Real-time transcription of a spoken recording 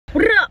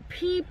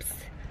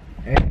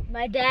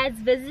My dad's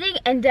visiting,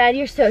 and Dad,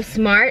 you're so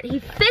smart. He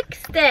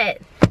fixed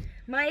it.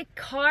 My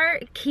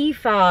car key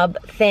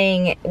fob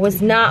thing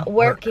was not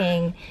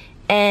working,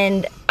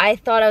 and I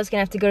thought I was gonna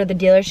have to go to the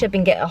dealership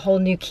and get a whole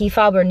new key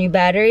fob or new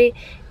battery.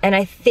 And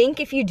I think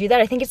if you do that,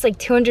 I think it's like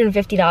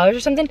 $250 or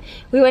something.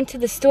 We went to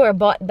the store,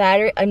 bought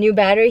a new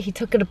battery. He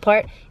took it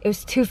apart. It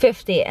was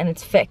 $250, and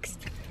it's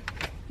fixed.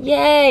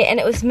 Yay! And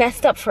it was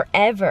messed up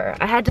forever.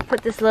 I had to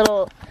put this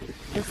little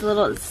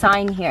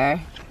sign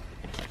here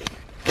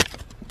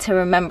to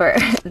remember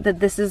that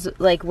this is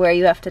like where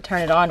you have to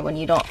turn it on when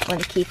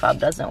the key fob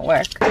doesn't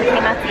work. I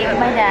came out to eat with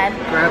my dad.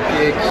 Crab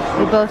cakes.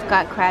 We both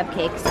got crab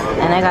cakes,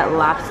 and I got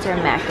lobster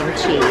mac and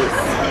cheese.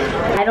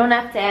 I don't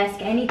have to ask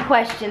any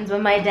questions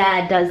when my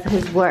dad does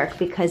his work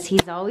because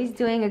he's always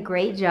doing a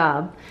great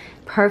job.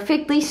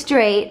 Perfectly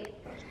straight,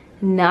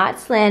 not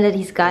slanted.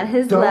 He's got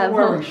his level.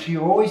 Don't worry, she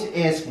always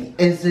asks me,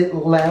 is it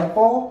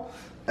level?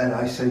 And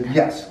I said,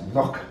 yes,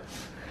 look.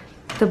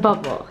 The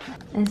bubble.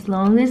 As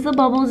long as the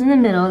bubble's in the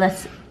middle,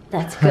 that's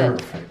good.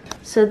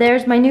 Perfect. So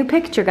there's my new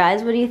picture,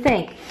 guys. What do you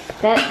think?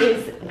 That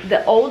is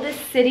the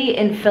oldest city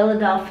in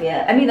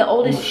Philadelphia. I mean, the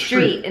oldest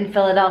street in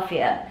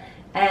Philadelphia.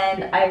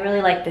 And I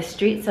really like this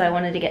street, so I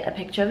wanted to get a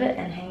picture of it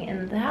and hang it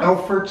in the house.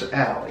 Alfred's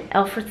Alley.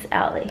 Alfred's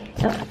Alley.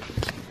 Yep.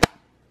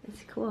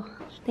 It's cool.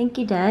 Thank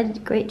you,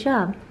 Dad. Great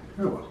job.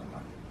 You're welcome.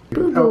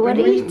 Boo Boo, what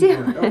are you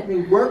doing? Help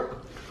me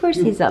work. Of course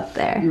he's up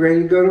there. You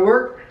ready to go to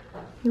work?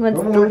 He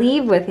wants to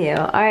leave with you.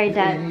 All right,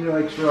 Dad. And he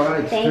likes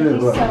rides Thank too.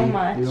 you so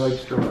much. He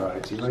likes to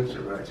ride. He likes to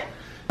ride.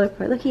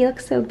 Look, he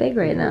looks so big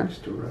right now. He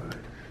likes to ride.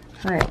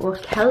 All right, well,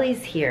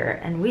 Kelly's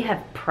here, and we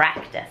have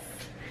practice.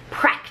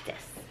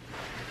 Practice.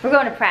 We're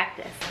going to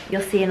practice.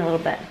 You'll see in a little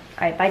bit.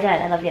 All right, bye,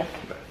 Dad. I love you.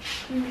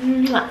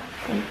 Mwah.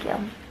 Thank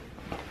you.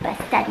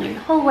 Best daddy in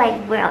the whole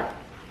wide world.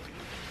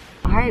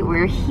 All right,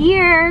 we're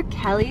here.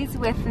 Kelly's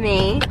with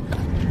me.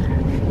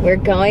 We're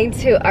going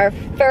to our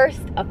first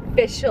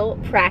official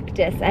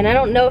practice, and I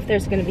don't know if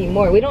there's gonna be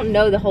more. We don't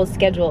know the whole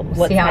schedule of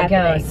what's happening. See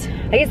how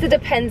it goes. I guess it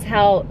depends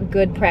how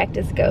good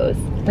practice goes.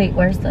 Wait,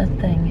 where's the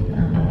thing?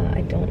 I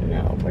don't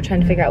know. We're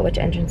trying to figure out which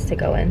entrance to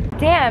go in.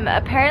 Damn,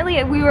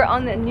 apparently we were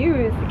on the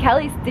news.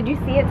 Kelly, did you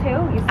see it too?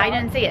 I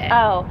didn't see it.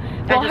 Oh,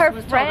 well, her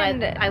was friend.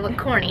 told that I look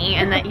corny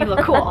and that you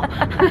look cool.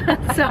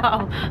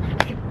 So,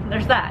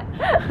 there's that.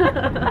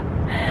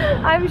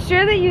 I'm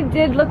sure that you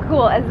did look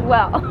cool as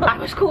well. I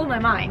was cool in my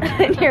mind.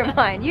 In your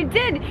mind. You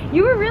did.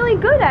 You were really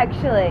good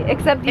actually.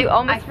 Except you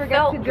almost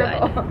forgot to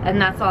dribble. Good, and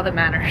that's all that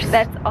matters.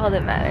 That's all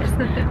that matters.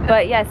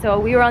 But yeah, so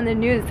we were on the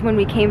news when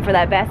we came for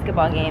that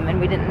basketball game and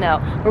we didn't know.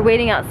 We're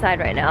waiting outside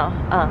right now.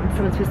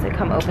 Someone's supposed to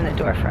come open the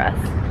door for us.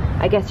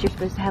 I guess you're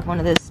supposed to have one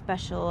of those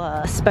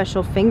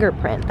special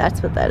fingerprint.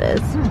 That's what that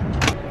is.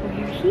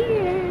 We're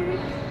here.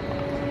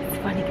 It's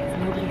funny because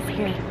nobody's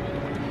here.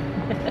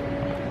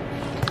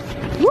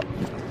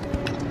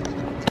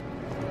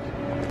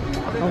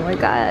 Oh my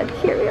god,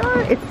 here we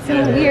are. It's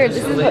so weird.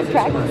 This is what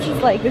practice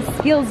is like. This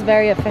feels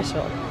very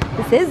official.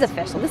 This is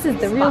official. This is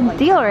the real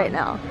deal right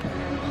now.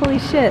 Holy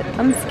shit,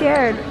 I'm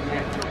scared.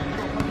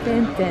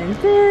 Dun, dun,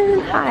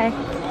 dun. Hi.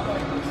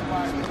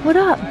 What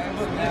up?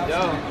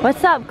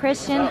 What's up,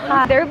 Christian?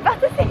 Hi. They're about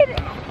to say it.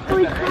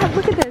 Holy crap,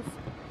 look at this.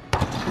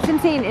 It's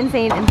insane,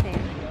 insane, insane.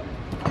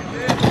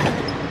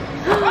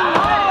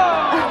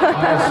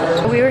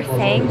 We were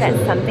saying that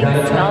something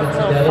smells a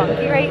little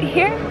funky right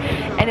here,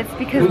 and it's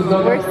because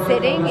we're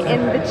sitting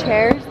in the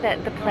chairs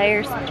that the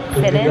players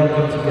sit in,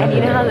 and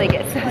you know how they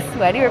get so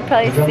sweaty? We're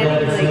probably sitting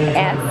in like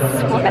ass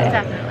sweat.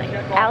 Definitely.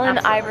 Allen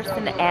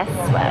Iverson ass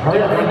sweat. Are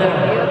you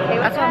okay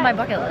with That's that? on my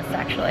bucket list,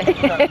 actually.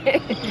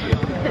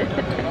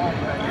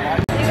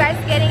 Are you guys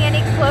getting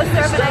any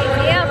closer of an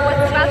idea of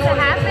what's about to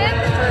happen?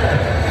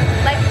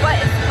 Like what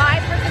is my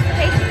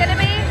participation going to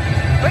be?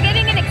 We're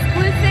getting an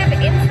exclusive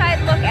inside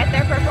look at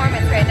their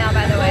performance right now,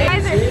 by the way. You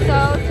guys are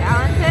so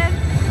talented.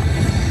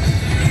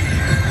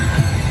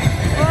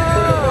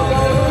 Whoa.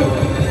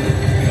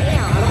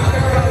 Damn.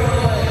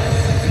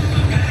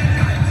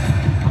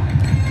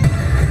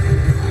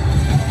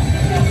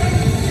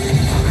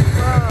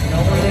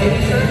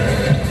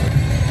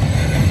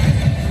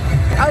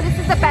 Oh, this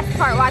is the best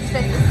part. Watch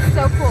this. This is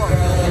so cool.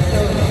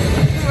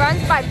 He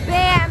runs by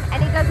bam,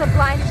 and he does a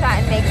blind shot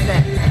and makes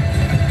it.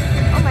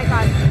 Oh my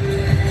god.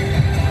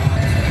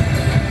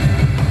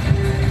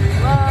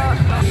 Whoa.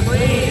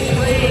 Please,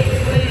 please,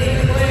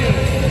 please, please.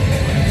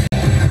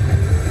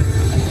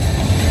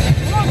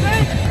 Look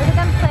at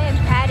them playing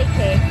patty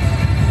cake.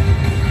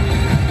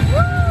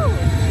 Woo!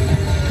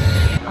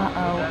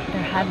 Uh-oh,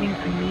 they're having a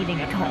meeting.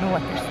 I don't know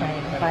what they're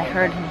saying, but I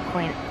heard him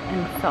point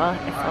and I saw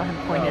him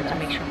pointed to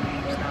make sure my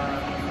hair's not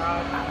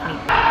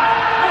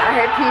I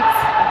heard peeps.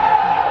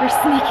 We're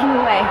sneaking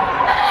away.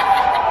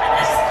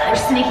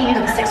 We're sneaking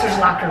into the Sixers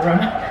locker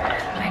room.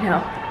 I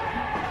know.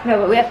 No,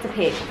 but we have to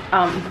pay.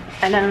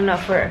 And I don't know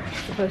if we're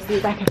supposed to be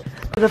back.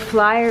 The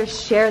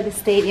Flyers share the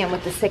stadium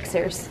with the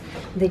Sixers.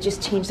 They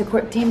just changed the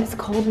court. Damn, it's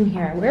cold in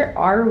here. Where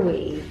are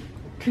we?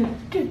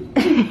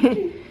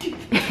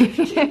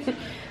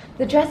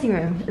 The dressing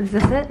room. Is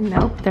this it?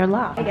 Nope, they're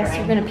locked. I guess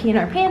we're gonna pee in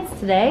our pants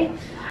today.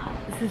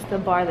 This This is the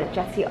bar that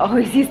Jesse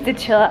always used to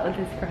chill at with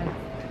his friends.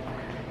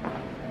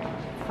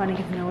 It's funny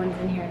because no one's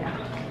in here now.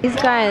 These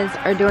guys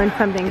are doing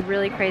something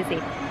really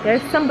crazy.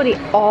 There's somebody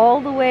all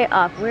the way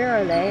up. Where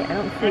are they? I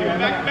don't see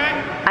them.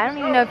 I don't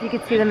even know if you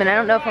can see them, and I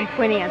don't know if I'm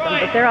pointing at them,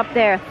 but they're up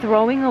there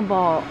throwing a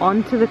ball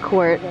onto the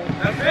court,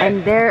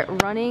 and they're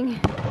running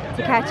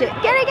to catch it.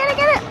 Get it, get it,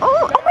 get it!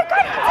 Oh, oh my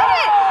God, he did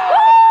it!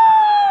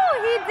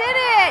 Woo! He did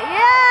it,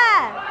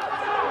 yeah!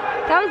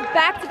 That was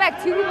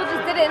back-to-back. 2 people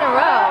just did it in a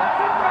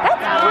row.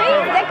 That's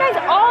crazy. That guy's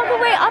all the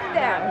way up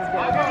there.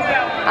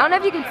 I don't know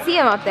if you can see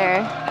him up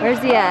there.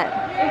 Where's he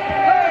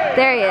at?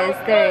 There he is,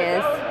 there he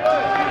is.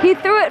 He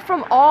threw it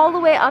from all the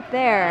way up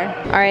there.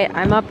 All right,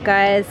 I'm up,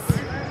 guys.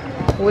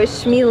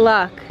 Wish me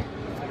luck.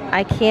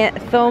 I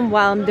can't film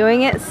while I'm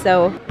doing it,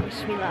 so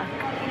wish me luck.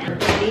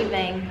 Good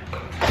evening.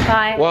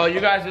 Bye. Well, you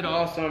guys did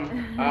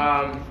awesome.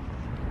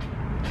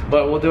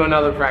 But we'll do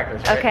another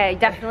practice. Right? Okay,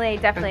 definitely,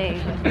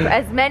 definitely.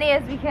 As many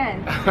as we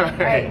can. All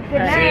right, good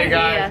night. See you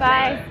guys.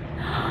 Bye.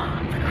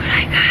 Look what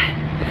I got.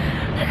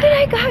 Look what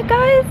I got,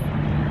 guys.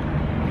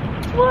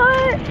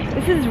 What?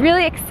 This is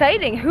really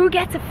exciting. Who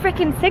gets a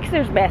freaking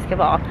Sixers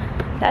basketball?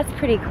 That's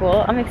pretty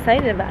cool. I'm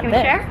excited about this. Can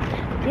we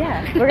share?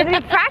 Yeah. We're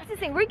gonna be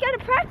practicing. We gotta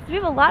practice. We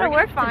have a lot of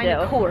work to do. Find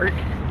a court.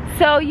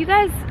 So you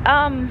guys,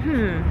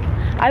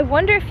 I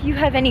wonder if you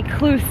have any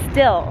clues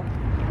still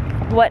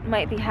what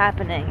might be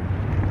happening.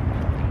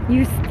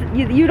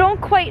 You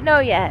don't quite know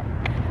yet,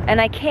 and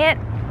I can't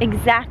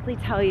exactly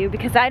tell you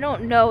because I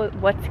don't know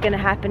what's gonna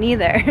happen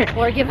either.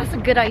 Or give us a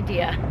good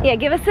idea. Yeah,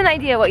 give us an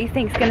idea what you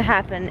think's gonna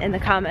happen in the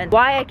comments.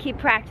 Why I keep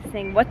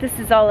practicing, what this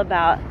is all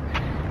about,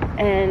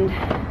 and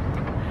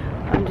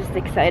I'm just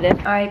excited.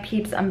 All right,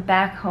 peeps, I'm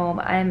back home.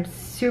 I'm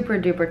super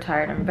duper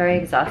tired. I'm very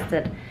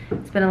exhausted.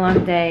 It's been a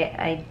long day.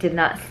 I did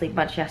not sleep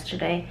much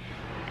yesterday,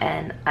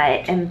 and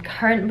I am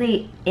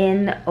currently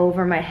in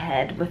over my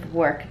head with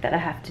work that I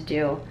have to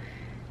do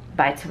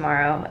by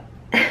tomorrow,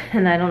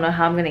 and I don't know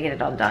how I'm gonna get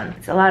it all done.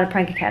 It's a lot of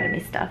Prank Academy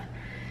stuff.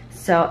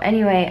 So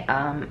anyway,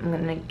 I'm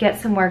gonna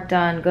get some work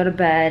done, go to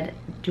bed,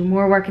 do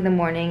more work in the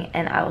morning,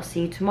 and I will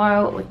see you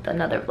tomorrow with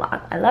another vlog.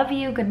 I love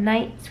you, good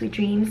night, sweet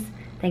dreams.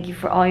 Thank you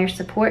for all your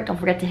support. Don't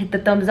forget to hit the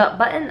thumbs up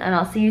button, and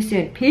I'll see you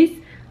soon. Peace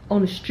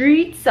on the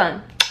street,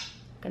 son.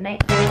 Good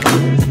night.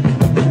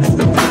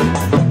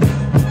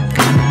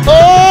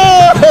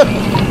 Oh!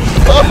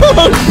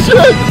 Oh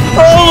shit!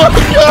 Oh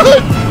my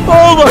god!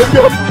 Oh my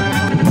god!